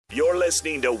You're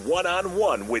listening to One on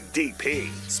One with DP,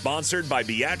 sponsored by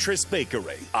Beatrice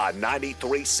Bakery on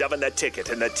 93.7 The Ticket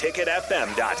and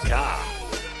theticketfm.com.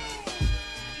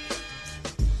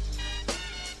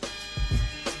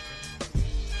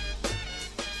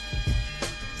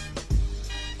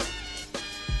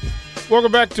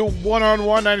 Welcome back to One on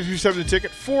One, 93.7 The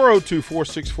Ticket,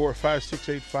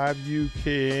 402-464-5685. You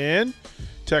can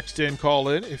text in, call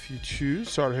in if you choose.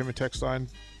 Sartor Hamann text line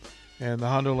and the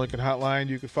Honda Lincoln hotline.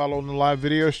 You can follow on the live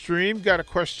video stream. Got a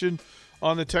question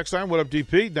on the text line. What up,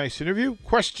 DP? Nice interview.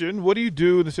 Question, what do you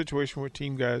do in the situation where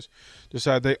team guys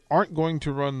decide they aren't going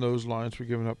to run those lines for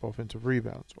giving up offensive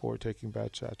rebounds or taking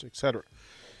bad shots, etc.?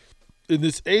 In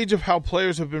this age of how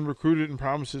players have been recruited and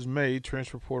promises made,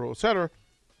 transfer portal, etc.,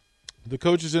 the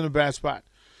coach is in a bad spot.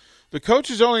 The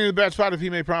coach is only in a bad spot if he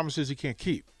made promises he can't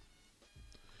keep.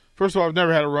 First of all, I've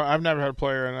never had a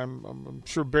player, and I'm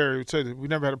sure Barry would say that we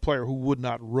never had a player who would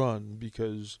not run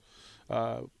because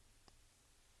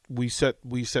we set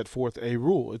forth a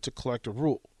rule. It's a collective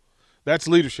rule. That's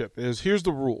leadership. Here's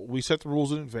the rule. We set the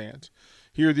rules in advance.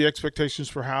 Here are the expectations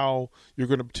for how you're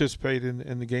going to participate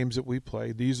in the games that we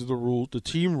play. These are the rules, the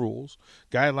team rules,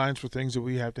 guidelines for things that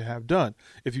we have to have done.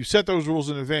 If you set those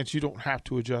rules in advance, you don't have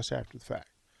to adjust after the fact.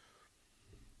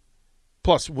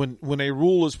 Plus, when a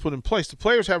rule is put in place, the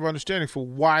players have understanding for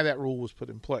why that rule was put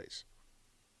in place.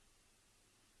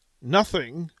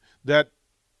 Nothing that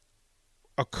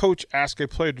a coach asks a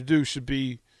player to do should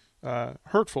be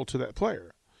hurtful to that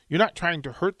player. You're not trying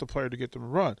to hurt the player to get them to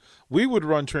run. We would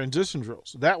run transition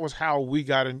drills. That was how we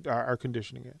got our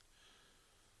conditioning in.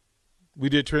 We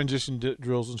did transition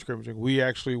drills and scrimmaging. We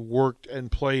actually worked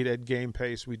and played at game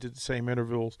pace. We did the same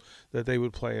intervals that they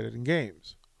would play at in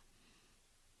games.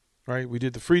 Right? We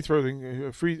did the free throw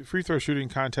shooting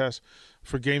contest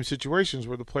for game situations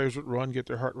where the players would run, get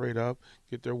their heart rate up,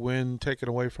 get their wind taken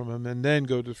away from them, and then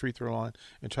go to the free throw line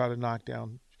and try to knock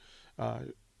down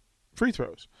free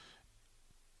throws.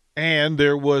 And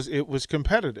it was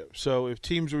competitive. So if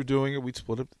teams were doing it, we'd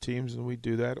split up the teams and we'd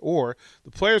do that. Or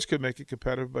the players could make it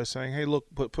competitive by saying, hey, look,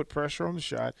 put pressure on the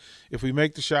shot. If we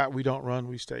make the shot, we don't run,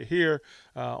 we stay here.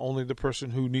 Only the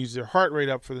person who needs their heart rate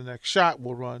up for the next shot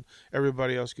will run.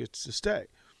 Everybody else gets to stay.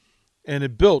 And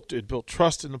it built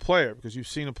trust in the player because you've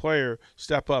seen a player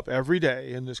step up every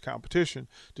day in this competition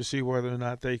to see whether or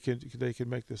not they can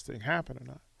make this thing happen or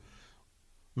not.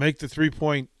 Make the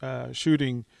three-point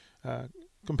shooting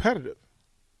competitive.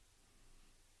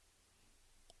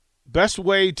 Best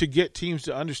way to get teams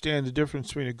to understand the difference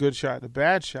between a good shot and a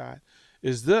bad shot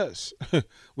is this.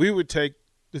 We would take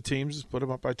the teams, put them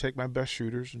up. I'd take my best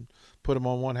shooters and put them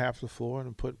on one half of the floor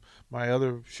and put my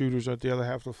other shooters at the other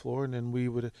half of the floor, and then we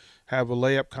would have a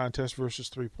layup contest versus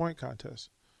three-point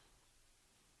contest.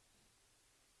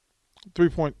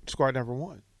 Three-point squad never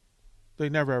won. They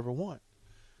never, ever won.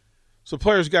 So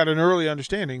players got an early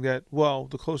understanding that, well,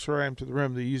 the closer I am to the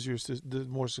rim, the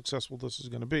more successful this is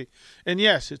going to be. And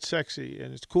yes, it's sexy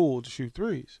and it's cool to shoot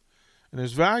threes, and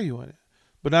there's value in it.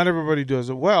 But not everybody does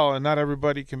it well, and not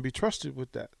everybody can be trusted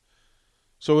with that.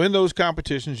 So in those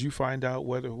competitions, you find out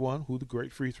who the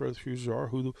great free throw shooters are,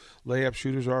 who the layup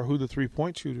shooters are, who the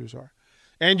three-point shooters are.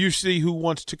 And you see who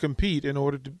wants to compete in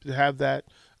order to have that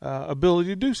ability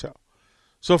to do so.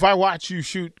 So if I watch you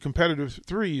shoot competitive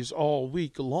threes all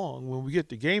week long, when we get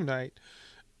to game night,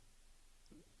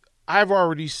 I've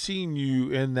already seen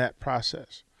you in that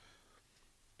process.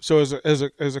 So as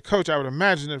a coach, I would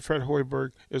imagine that Fred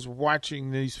Hoiberg is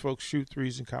watching these folks shoot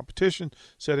threes in competition,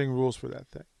 setting rules for that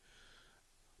thing.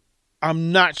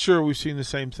 I'm not sure we've seen the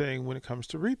same thing when it comes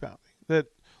to rebounding. That,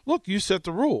 look, you set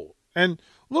the rule. And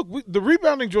look, the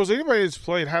rebounding drills, anybody that's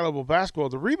played high-level basketball,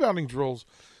 the rebounding drills,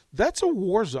 that's a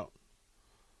war zone.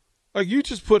 Like, you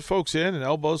just put folks in and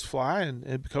elbows fly and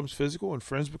it becomes physical and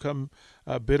friends become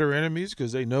bitter enemies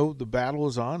because they know the battle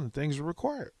is on and things are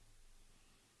required.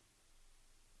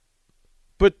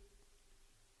 But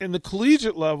in the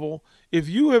collegiate level, if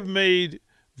you have made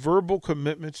verbal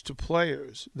commitments to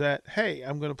players that, hey,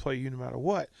 I'm going to play you no matter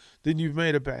what, then you've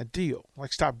made a bad deal.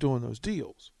 Like, stop doing those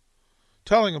deals.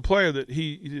 Telling a player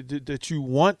that you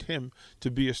want him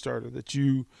to be a starter, that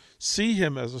you see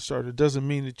him as a starter, doesn't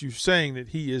mean that you're saying that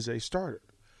he is a starter.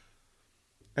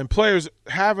 And players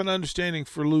have an understanding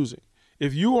for losing.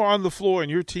 If you are on the floor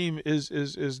and your team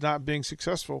is not being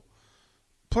successful,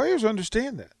 players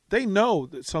understand that. They know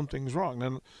that something's wrong.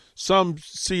 Now, some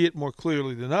see it more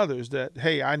clearly than others that,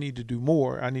 hey, I need to do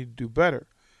more, I need to do better.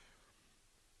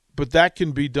 But that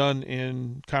can be done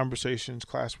in conversations,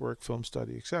 classwork, film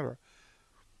study, etc.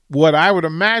 What I would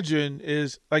imagine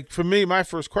is, like, for me, my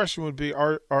first question would be,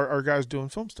 are guys doing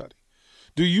film study?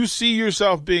 Do you see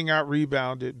yourself being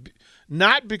out-rebounded,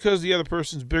 not because the other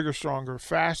person's bigger, stronger,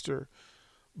 faster,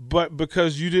 but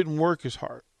because you didn't work as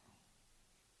hard.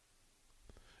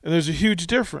 And there's a huge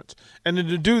difference. And then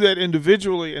to do that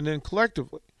individually and then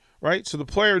collectively, right? So the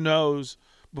player knows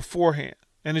beforehand.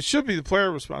 And it should be the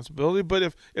player responsibility, but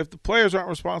if the players aren't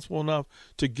responsible enough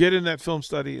to get in that film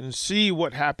study and see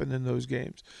what happened in those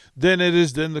games, then it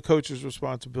is then the coach's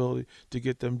responsibility to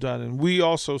get them done. And we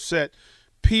also set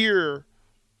peer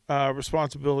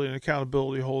responsibility and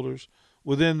accountability holders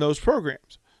within those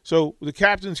programs. So the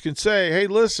captains can say, hey,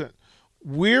 listen,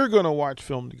 we're going to watch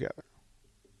film together,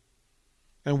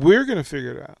 and we're going to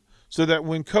figure it out. So that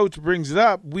when coach brings it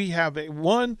up, we have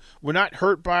we're not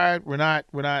hurt by it. We're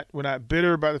not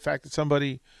bitter by the fact that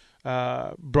somebody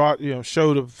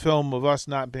showed a film of us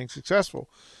not being successful.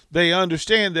 They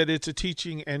understand that it's a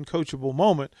teaching and coachable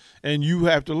moment, and you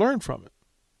have to learn from it.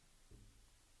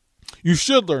 You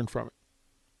should learn from it.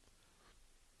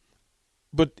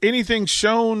 But anything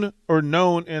shown or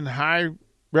known in high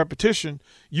repetition,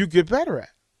 you get better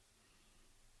at.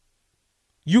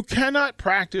 You cannot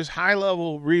practice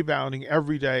high-level rebounding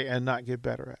every day and not get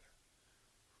better at it.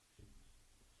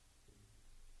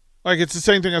 Like, it's the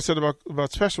same thing I said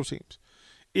about special teams.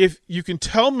 If you can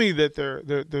tell me that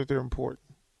they're important,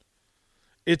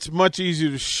 it's much easier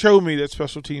to show me that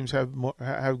special teams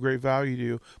have great value to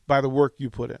you by the work you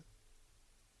put in.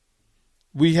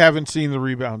 We haven't seen the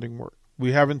rebounding work.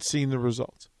 We haven't seen the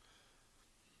results.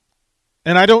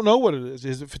 And I don't know what it is.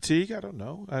 Is it fatigue? I don't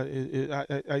know.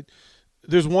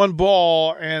 There's one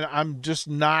ball, and I'm just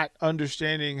not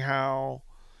understanding how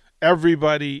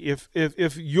everybody,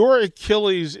 if your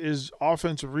Achilles is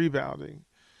offensive rebounding,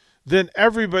 then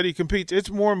everybody competes.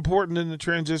 It's more important than the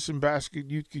transition basket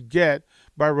you could get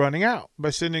by running out,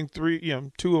 by sending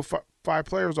 2 or 5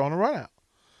 players on a run out.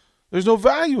 There's no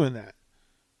value in that.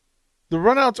 The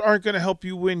runouts aren't going to help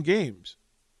you win games.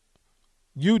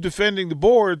 You defending the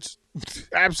boards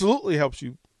absolutely helps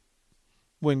you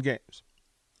win games.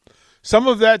 Some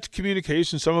of that's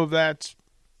communication. Some of that's,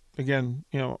 again,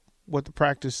 what the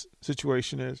practice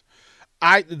situation is.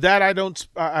 I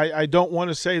don't want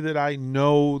to say that I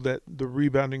know that the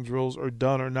rebounding drills are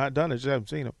done or not done. I just haven't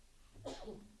seen them.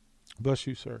 Bless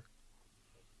you, sir.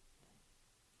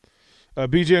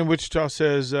 BJ in Wichita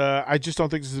says, I just don't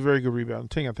think this is a very good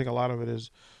rebound thing. I think a lot of it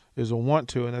is a want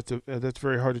to, and that's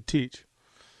very hard to teach.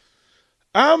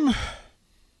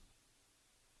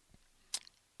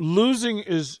 Losing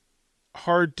is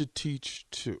hard to teach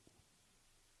too.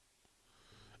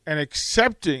 And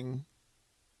accepting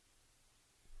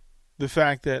the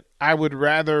fact that I would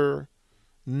rather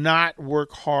not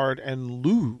work hard and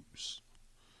lose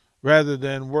rather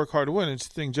than work hard to win. It's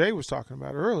the thing Jay was talking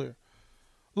about earlier.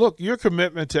 Look, your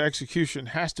commitment to execution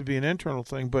has to be an internal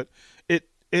thing, but it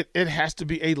has to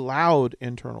be a loud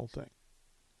internal thing.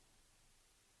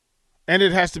 And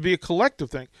it has to be a collective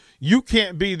thing. You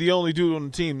can't be the only dude on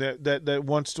the team that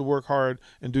wants to work hard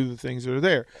and do the things that are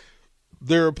there.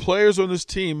 There are players on this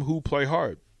team who play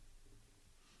hard.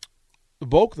 The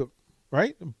bulk of them,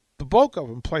 right? The bulk of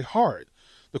them play hard.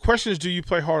 The question is, do you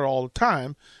play hard all the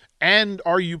time? And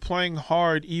are you playing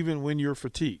hard even when you're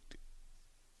fatigued?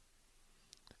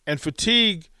 And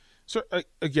fatigue, so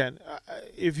again,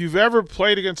 if you've ever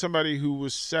played against somebody who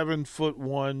was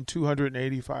 7'1",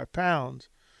 285 pounds,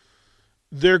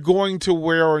 they're going to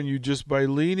wear on you just by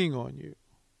leaning on you.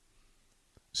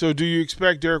 So do you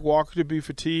expect Derek Walker to be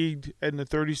fatigued in the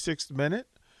 36th minute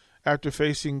after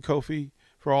facing Kofi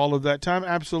for all of that time?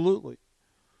 Absolutely.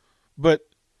 But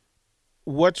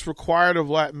what's required of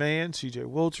Lat Mayen, C.J.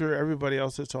 Wilcher, everybody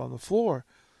else that's on the floor,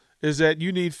 is that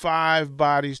you need 5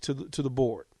 bodies to the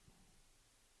board.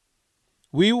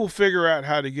 We will figure out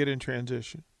how to get in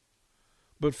transition.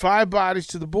 But 5 bodies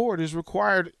to the board is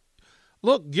required.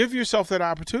 Look, give yourself that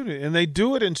opportunity. And they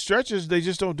do it in stretches. They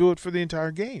just don't do it for the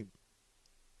entire game.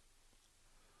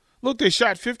 Look, they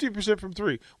shot 50% from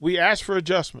 3. We asked for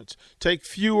adjustments. Take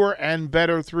fewer and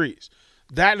better threes.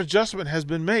 That adjustment has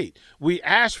been made. We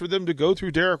asked for them to go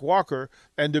through Derek Walker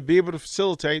and to be able to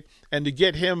facilitate and to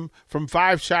get him from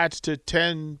 5 shots to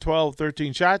 10, 12,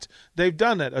 13 shots. They've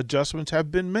done that. Adjustments have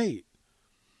been made.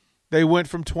 They went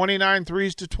from 29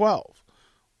 threes to 12.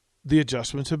 The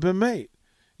adjustments have been made.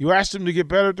 You asked them to get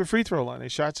better at the free throw line. They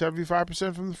shot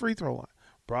 75% from the free throw line.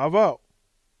 Bravo.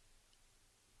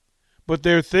 But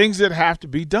there are things that have to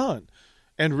be done.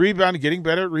 And rebounding, getting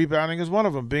better at rebounding is one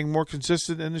of them. Being more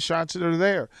consistent in the shots that are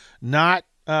there. Not,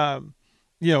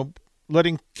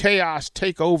 letting chaos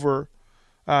take over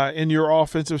in your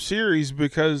offensive series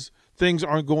because things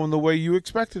aren't going the way you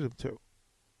expected them to.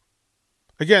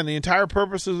 Again, the entire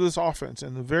purpose of this offense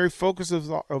and the very focus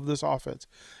of this offense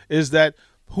is that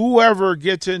whoever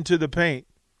gets into the paint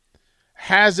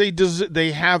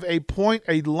they have a point,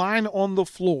 a line on the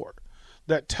floor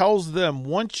that tells them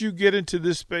once you get into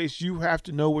this space, you have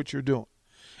to know what you're doing.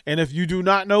 And if you do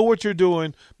not know what you're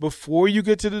doing before you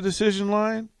get to the decision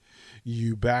line,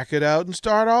 you back it out and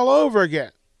start all over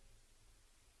again.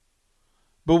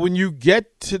 But when you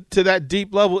get to that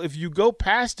deep level, if you go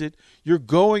past it, you're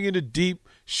going into deep,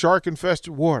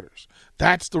 shark-infested waters.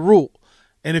 That's the rule.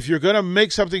 And if you're going to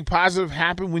make something positive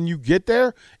happen when you get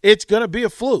there, it's going to be a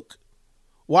fluke.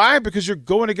 Why? Because you're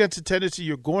going against a tendency.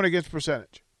 You're going against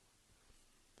percentage.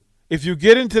 If you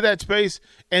get into that space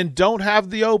and don't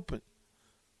have the open,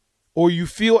 or you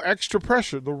feel extra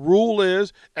pressure, the rule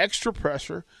is extra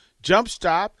pressure, jump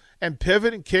stop, and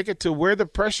pivot and kick it to where the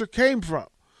pressure came from.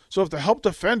 So if the help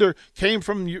defender came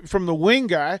from the wing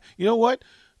guy, you know what?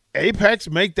 Apex,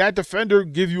 make that defender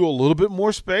give you a little bit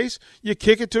more space. You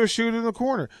kick it to a shooter in the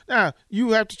corner. Now,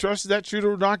 you have to trust that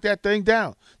shooter to knock that thing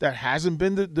down. That hasn't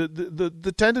been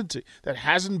the tendency. That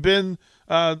hasn't been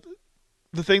the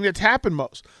thing that's happened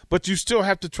most. But you still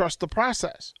have to trust the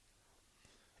process.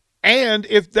 And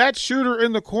if that shooter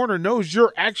in the corner knows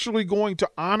you're actually going to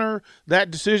honor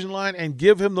that decision line and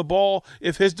give him the ball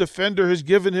if his defender has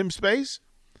given him space,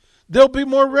 they'll be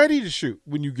more ready to shoot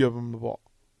when you give them the ball.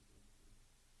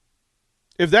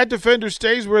 If that defender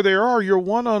stays where they are, you're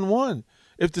one-on-one.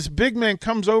 If this big man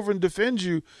comes over and defends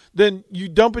you, then you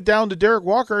dump it down to Derek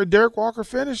Walker, and Derek Walker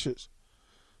finishes.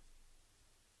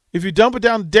 If you dump it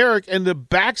down to Derek and the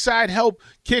backside help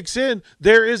kicks in,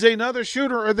 there is another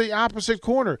shooter in the opposite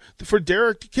corner for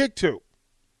Derek to kick to.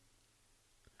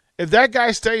 If that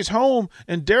guy stays home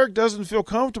and Derek doesn't feel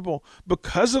comfortable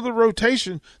because of the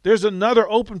rotation, there's another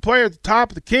open player at the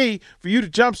top of the key for you to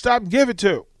jump stop and give it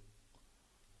to.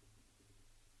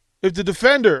 If the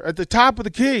defender at the top of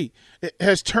the key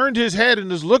has turned his head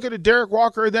and is looking at Derek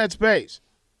Walker in that space,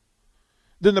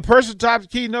 then the person at the top of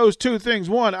the key knows two things.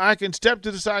 One, I can step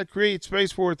to the side, create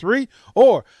space for a three,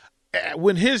 or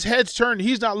when his head's turned,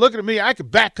 he's not looking at me, I can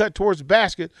back cut towards the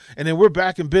basket, and then we're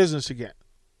back in business again.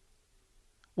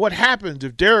 What happens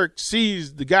if Derek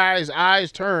sees the guy's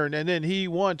eyes turn and then he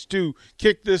wants to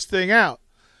kick this thing out,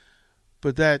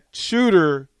 but that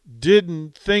shooter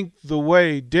didn't think the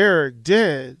way Derek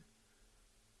did?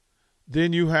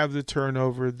 Then you have the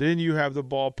turnover. Then you have the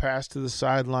ball passed to the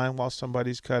sideline while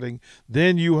somebody's cutting.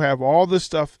 Then you have all this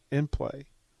stuff in play.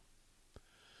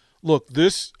 Look, the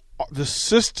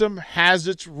system has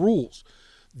its rules.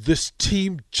 This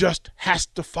team just has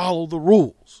to follow the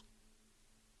rules.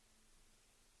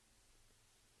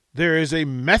 There is a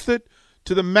method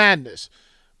to the madness.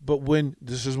 But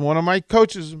this is one of my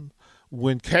coaches,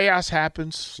 when chaos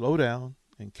happens, slow down,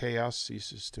 and chaos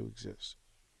ceases to exist.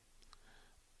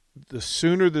 The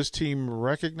sooner this team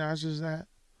recognizes that,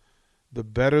 the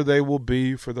better they will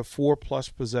be for the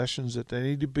 4+ possessions that they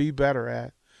need to be better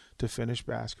at to finish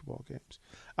basketball games.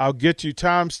 I'll get to you,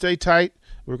 Tom. Stay tight.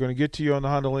 We're going to get to you on the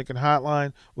Honda Lincoln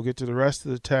Hotline. We'll get to the rest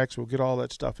of the text. We'll get all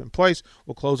that stuff in place.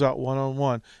 We'll close out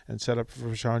one-on-one and set up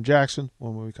for Sean Jackson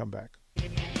when we come back.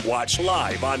 Watch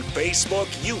live on Facebook,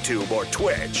 YouTube, or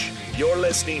Twitch. You're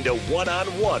listening to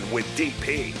One-on-One with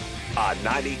DP on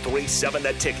 93.7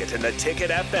 The Ticket and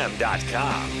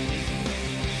theticketfm.com.